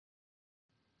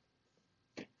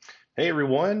Hey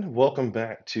everyone, welcome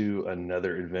back to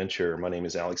another adventure. My name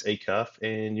is Alex Acuff,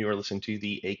 and you are listening to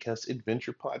the Acuff's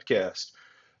Adventure Podcast.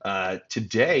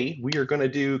 Today, we are going to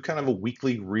do kind of a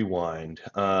weekly rewind.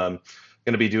 Going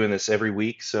to be doing this every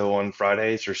week, so on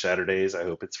Fridays or Saturdays. I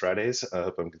hope it's Fridays. I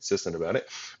hope I'm consistent about it.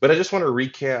 But I just want to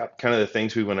recap kind of the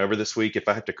things we went over this week. If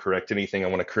I have to correct anything, I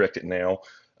want to correct it now.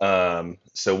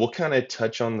 So we'll kind of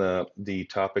touch on the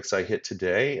topics I hit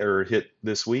today or hit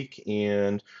this week,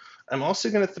 and I'm also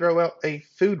going to throw out a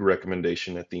food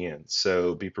recommendation at the end,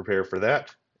 so be prepared for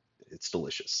that. It's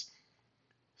delicious.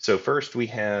 So, first, we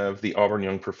have the Auburn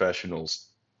Young Professionals,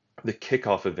 the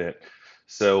kickoff event.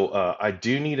 So, I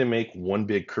do need to make one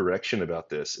big correction about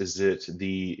this. Is that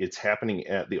it's happening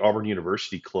at the Auburn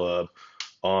University Club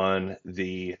on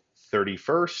the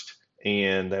 31st,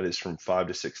 and that is from 5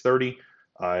 to 6:30.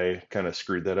 I kind of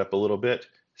screwed that up a little bit.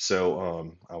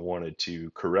 So I wanted to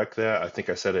correct that. I think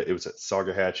I said it was at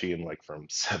Sagahatchee and like from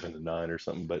 7 to 9 or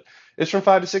something, but it's from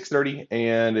 5 to 6:30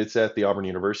 and it's at the Auburn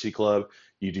University Club.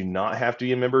 You do not have to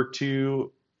be a member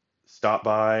to stop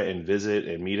by and visit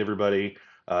and meet everybody.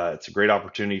 It's a great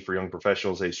opportunity for young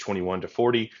professionals aged 21 to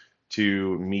 40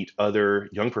 to meet other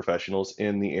young professionals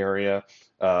in the area,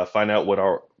 find out what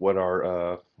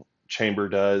our chamber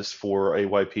does for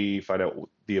AYP, find out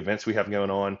the events we have going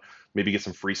on, maybe get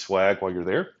some free swag while you're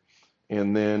there.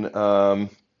 And then,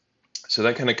 so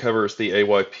that kind of covers the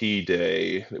AYP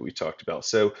day that we talked about.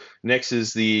 So next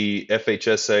is the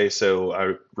FHSA. So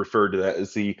I referred to that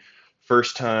as the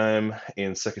first time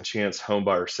and second chance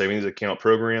homebuyer savings account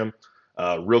program.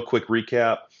 Real quick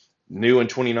recap. New in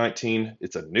 2019,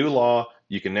 it's a new law.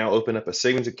 You can now open up a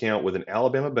savings account with an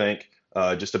Alabama bank,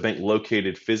 just a bank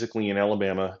located physically in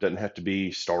Alabama. Doesn't have to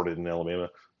be started in Alabama,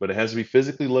 but it has to be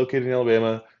physically located in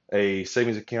Alabama. A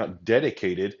savings account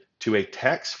dedicated to a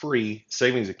tax-free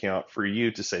savings account for you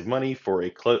to save money for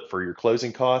for your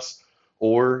closing costs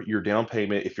or your down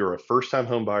payment if you're a first-time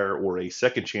home buyer or a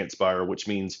second chance buyer, which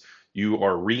means you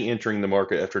are re-entering the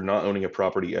market after not owning a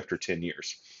property after 10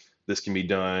 years. This can be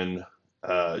done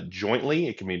jointly.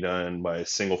 It can be done by a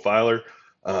single filer.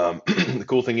 The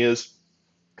cool thing is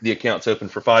the account's open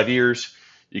for 5 years.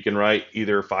 You can write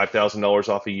either $5,000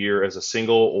 off a year as a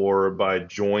single, or by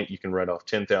joint, you can write off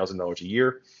 $10,000 a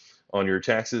year on your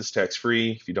taxes, tax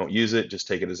free. If you don't use it, just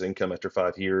take it as income after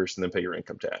 5 years and then pay your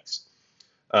income tax.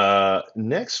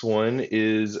 Next one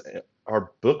is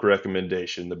our book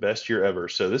recommendation, The Best Year Ever.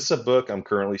 So, this is a book I'm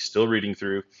currently still reading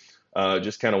through.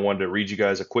 Just kind of wanted to read you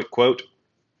guys a quick quote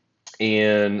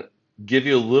and give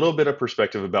you a little bit of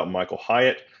perspective about Michael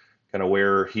Hyatt, kind of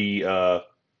where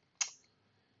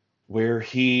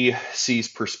he sees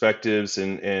perspectives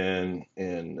and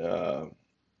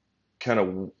kind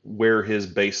of where his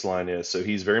baseline is. So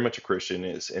he's very much a Christian,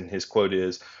 and his quote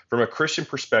is, "From a Christian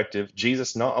perspective,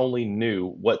 Jesus not only knew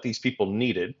what these people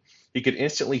needed, he could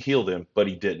instantly heal them, but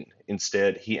he didn't.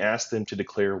 Instead, he asked them to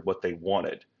declare what they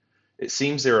wanted. It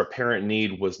seems their apparent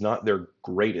need was not their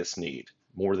greatest need.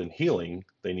 More than healing,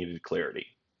 they needed clarity."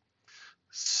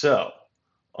 So,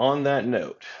 on that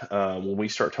note, when we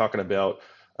start talking about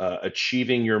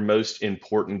achieving your most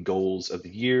important goals of the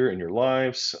year in your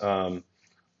lives,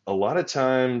 a lot of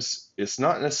times it's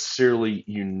not necessarily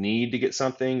you need to get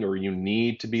something or you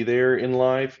need to be there in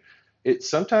life. It's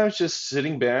sometimes just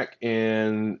sitting back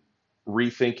and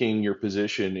rethinking your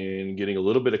position and getting a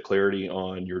little bit of clarity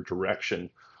on your direction.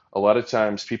 A lot of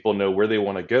times people know where they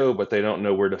want to go, but they don't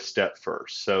know where to step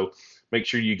first. So make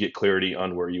sure you get clarity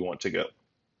on where you want to go.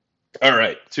 All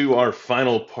right, to our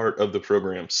final part of the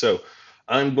program. So,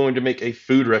 I'm going to make a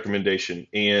food recommendation,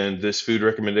 and this food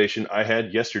recommendation I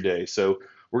had yesterday. So,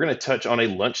 we're going to touch on a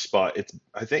lunch spot.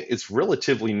 I think it's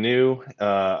relatively new.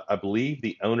 I believe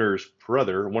one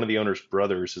of the owner's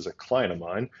brothers, is a client of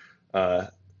mine. Uh,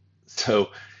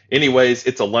 so, anyways,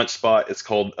 it's a lunch spot. It's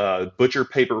called Butcher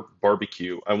Paper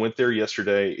Barbecue. I went there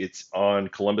yesterday. It's on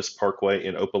Columbus Parkway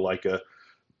in Opelika.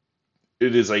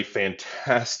 It is a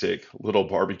fantastic little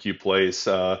barbecue place.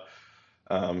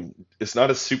 It's not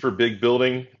a super big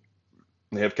building.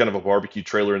 They have kind of a barbecue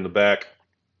trailer in the back,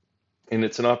 and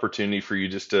it's an opportunity for you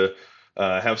just to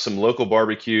have some local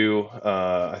barbecue.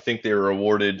 I think they were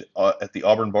awarded at the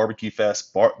Auburn Barbecue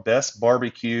Fest Best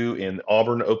Barbecue in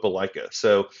Auburn, Opelika.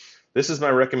 So this is my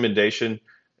recommendation.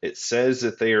 It says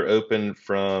that they are open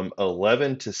from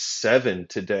 11 to 7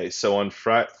 today. So on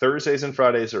Thursdays and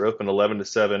Fridays are open 11 to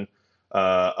 7.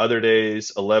 Other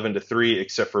days 11 to 3,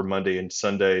 except for Monday and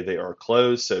Sunday, they are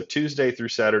closed. So Tuesday through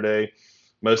Saturday,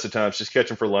 most of the times, just catch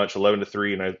them for lunch 11 to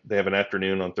 3, and they have an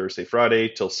afternoon on Thursday, Friday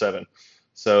till 7.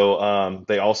 So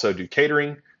they also do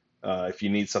catering if you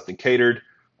need something catered.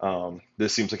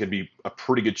 This seems like it'd be a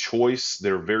pretty good choice.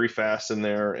 They're very fast in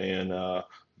there, and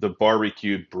the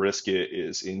barbecued brisket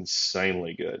is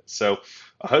insanely good. So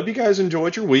I hope you guys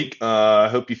enjoyed your week. I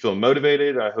hope you feel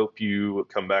motivated. I hope you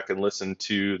come back and listen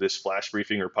to this flash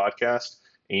briefing or podcast.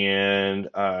 And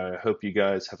I hope you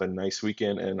guys have a nice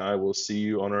weekend, and I will see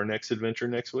you on our next adventure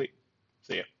next week.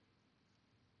 See ya.